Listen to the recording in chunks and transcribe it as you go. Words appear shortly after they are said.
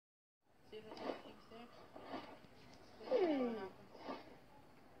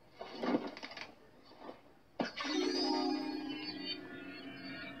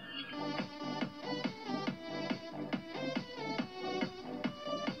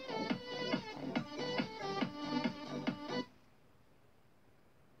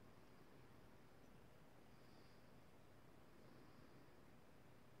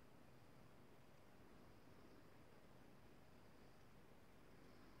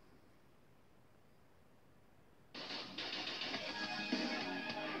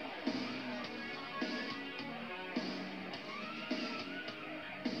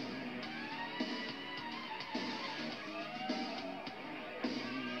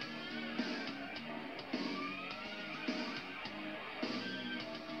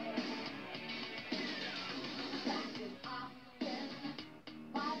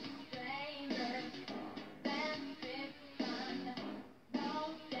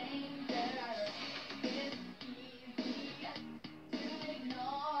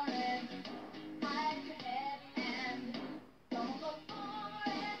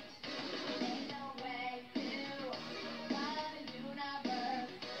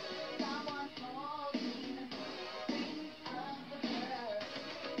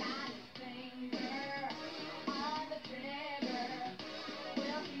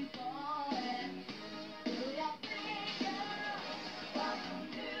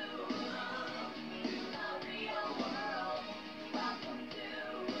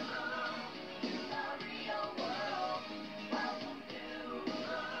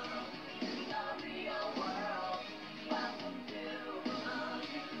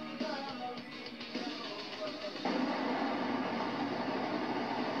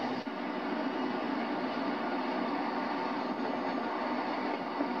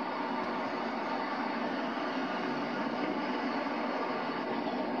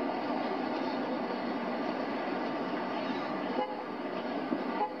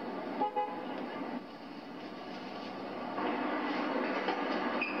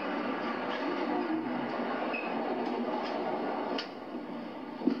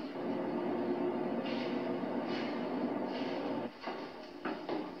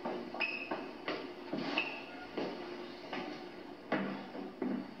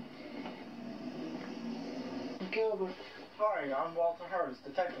Gilbert. Hi, I'm Walter Harris,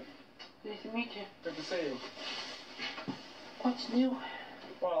 detective. Nice to meet you. Good to see you. What's new?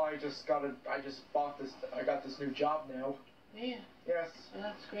 Well, I just got this new job now. Yeah. Yes. Well,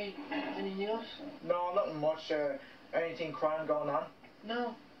 that's great. Any news? No, nothing much. Anything crime going on?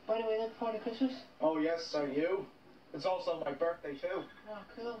 No. By the way, look forward to Christmas? Oh, yes, so you. It's also my birthday, too. Oh,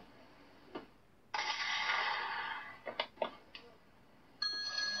 cool.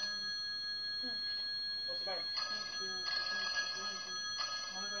 What's the matter?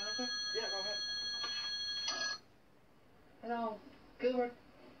 Yeah, go ahead. Hello, Gilbert.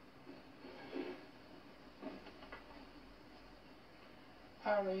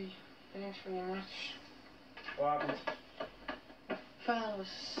 Alright, thanks very much. What happened? A fella was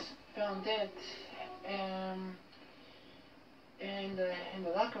found dead in the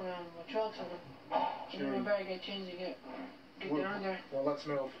locker room with drugs on him. Sure. We better get changed and get down there. Well, let's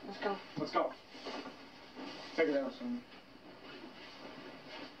move. Let's go. Let's go. Take it out, son.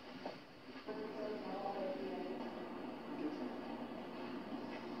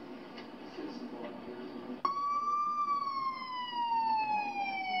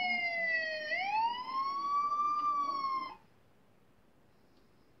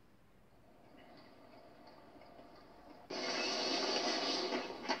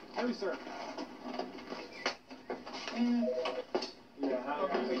 Howdy, sir. Yeah, how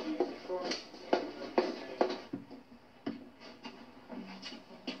long do you use it for?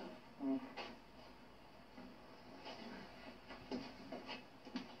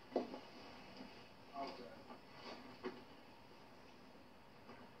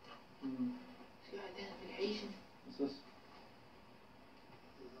 It's got identification. What's this?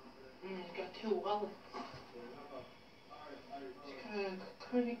 It's got 2 wallets. It's got a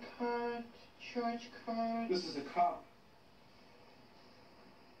credit card, charge card. This is a cop.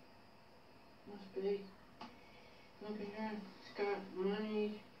 Must be. Look at here. It's got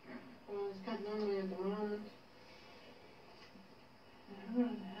money. Well, it's got no money at the moment. How the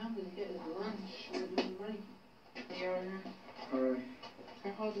hell did he get his lunch with no money? Yeah, Alright.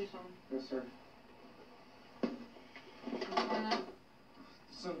 Here, hold this on. Yes, sir.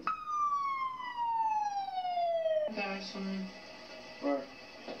 Some. There's some. Right.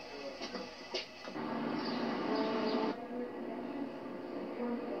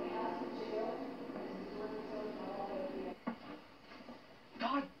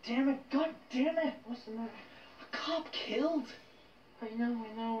 God damn it! God damn it! What's the matter? A cop killed! I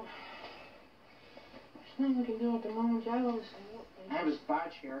know. There's nothing we can do at the moment. I have his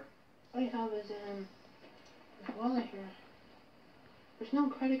badge here. I have his wallet here. There's no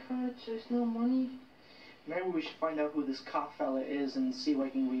credit cards, there's no money. Maybe we should find out who this cop fella is and see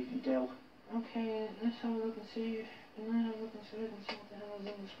what we can do. Okay, let's have a look and see. And then have a look inside and see what the hell is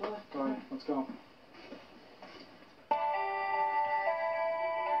in this wallet. Go on, let's go.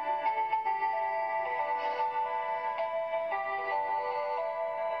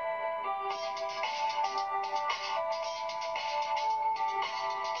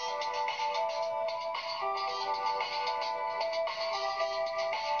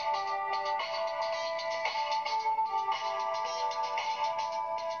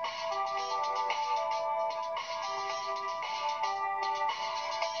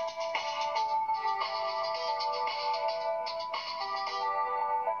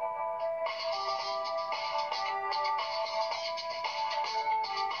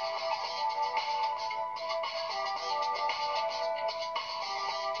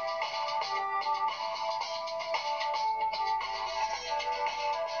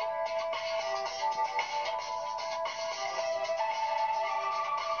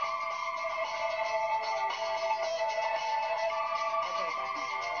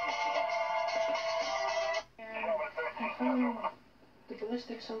 The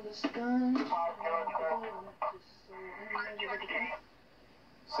ballistics on this gun.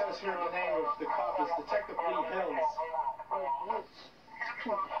 Says here on the name of the cop is Detective Lee Hills.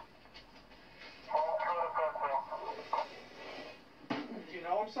 Do you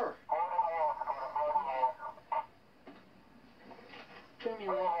know him, sir? Show me a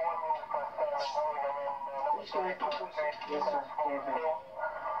light. Just go ahead. Yes, sir. Go ahead.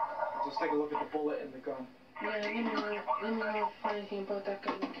 Just take a look at the bullet in the gun. Yeah, let me know anything about that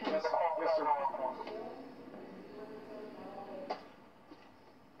guy. Yes, sir. Yes, sir.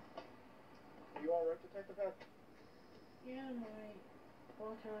 You all right, Detective Head? Yeah, my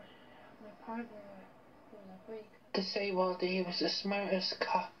partner was a freak. To say Walter, he was the smartest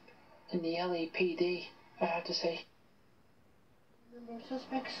cop in the LAPD, I have to say. Number of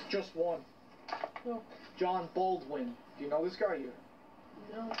suspects? Just one. No. John Baldwin. Do you know this guy here?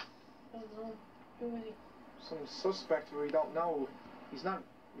 No. I don't know. Who is he? some suspect who we don't know. He's not.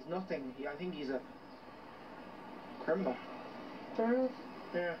 He's nothing. I think he's a criminal. Darryl?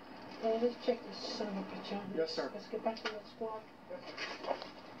 Yeah. Let's check this son of a bitch out. Yes, sir. Let's get back to that squad.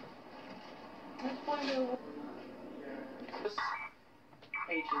 Let's find out. This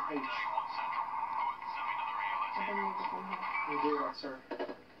H and H. We do that, sir.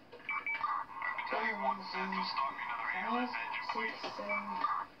 Down, 5, 6, 7,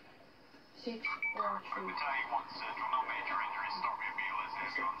 6, 4, 3.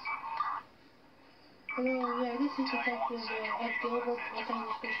 Hello, yeah, this is Detective Ed Gilbert, Los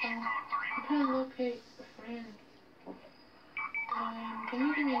Angeles Dispatch. I'm trying to locate a friend. Can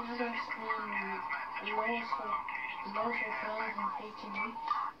you give me an address on Lowe's Hotel in H&H?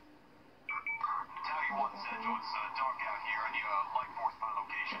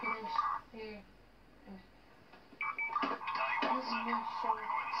 Here.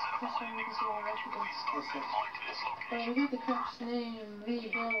 We got the cop's name, Lee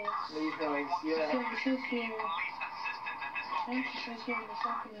Hills. Lee Hills, yeah. So it says here, it says here in the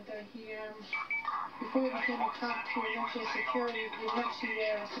document that he, before he became a cop, he was actually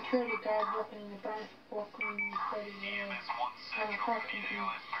a security guard working in the branch for the car company,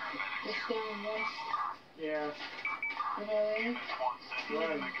 just down west. Yeah. Of LA.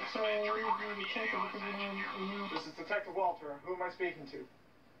 Right. So we need to check it because we know. This is Detective Walter. Who am I speaking to?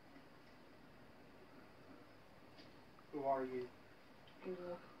 Who are you? Good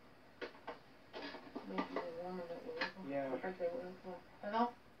luck. Maybe the woman that we're looking for. Yeah. Okay, we're looking for. Hello?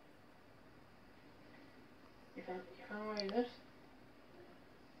 You found where he lives?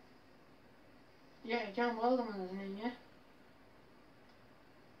 Yeah, John Waldman is his name, yeah?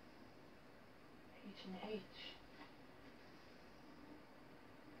 H&H.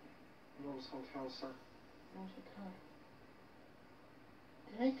 Lowe's Hotel, sir. Lowe's Hotel.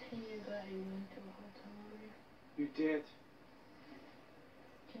 Did I tell you that you went to a hotel earlier? You did.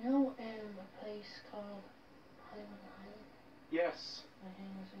 Do you know a place called Highland Island? Yes. My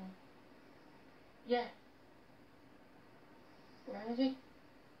hand was in. Yeah. Where is he?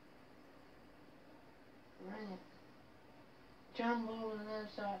 Right. John Waldman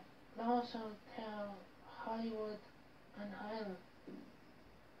lives at Lowe's Hotel, Hollywood and Highland.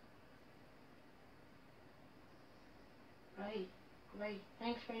 Right. Right.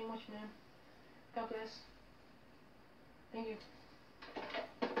 Thanks very much, man. God bless. Thank you.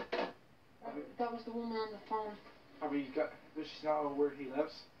 That was the woman on the phone. Does she know where he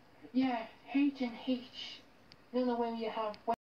lives? Yeah, H&H. You know when you have